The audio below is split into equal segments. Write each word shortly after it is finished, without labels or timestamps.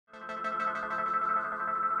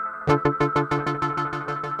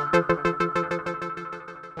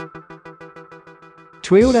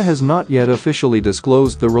Toyota has not yet officially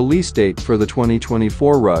disclosed the release date for the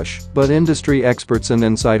 2024 Rush, but industry experts and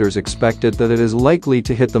insiders expected that it is likely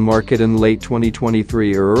to hit the market in late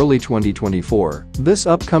 2023 or early 2024. This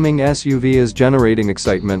upcoming SUV is generating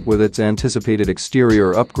excitement with its anticipated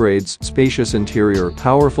exterior upgrades, spacious interior,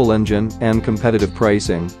 powerful engine, and competitive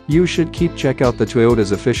pricing. You should check out the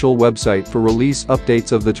Toyota's official website for release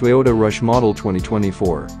updates of the Toyota Rush model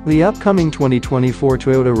 2024. The upcoming 2024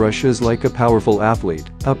 Toyota Rush is like a powerful athlete.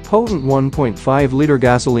 A potent 1.5-liter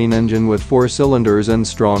gasoline engine with 4 cylinders and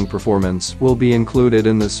strong performance will be included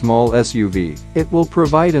in the small SUV. It will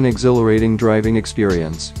provide an exhilarating driving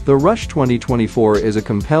experience. The Rush 2024 is a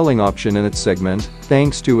compelling option in its segment,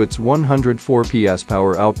 thanks to its 104 PS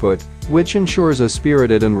power output, which ensures a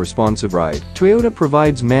spirited and responsive ride. Toyota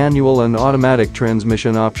provides manual and automatic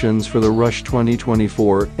transmission options for the Rush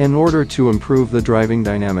 2024 in order to improve the driving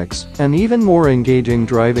dynamics. An even more engaging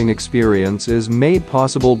driving experience is made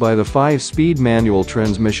possible by the 5-speed manual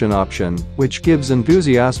transmission option, which gives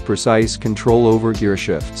enthusiasts precise control over gear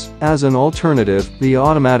shifts. As an alternative, the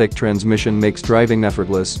automatic transmission makes driving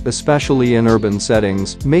effortless, especially in urban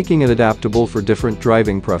settings, making it adaptable for different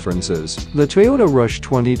driving preferences. The Toyota Rush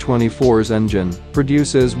 2024's engine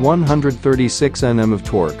produces 136 Nm of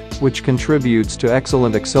torque, which contributes to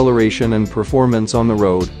excellent acceleration and performance on the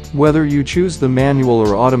road, whether you choose the manual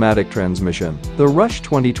or automatic transmission. The Rush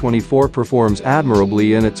 2024 performs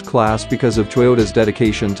admirably in its class because of Toyota's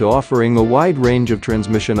dedication to offering a wide range of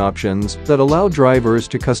transmission options that allow drivers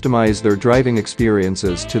to customize their driving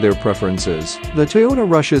experiences to their preferences. The Toyota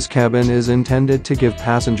Rush's cabin is intended to give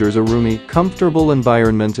passengers a roomy, comfortable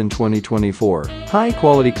environment in 2024.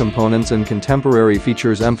 High-quality components and contemporary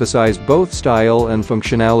features emphasize both style and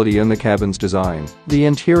functionality in the cabin's design. The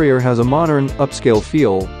interior has a modern, upscale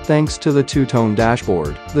feel, thanks to the two-tone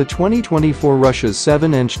dashboard. The 2024 Rush's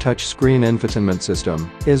 7-inch touchscreen infotainment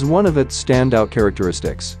system is one of its standout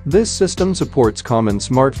characteristics. This system supports common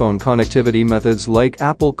smartphone connectivity methods like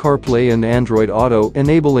Apple CarPlay and Android Auto,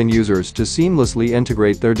 enabling users to seamlessly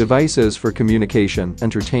integrate their devices for communication,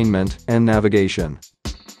 entertainment, and navigation.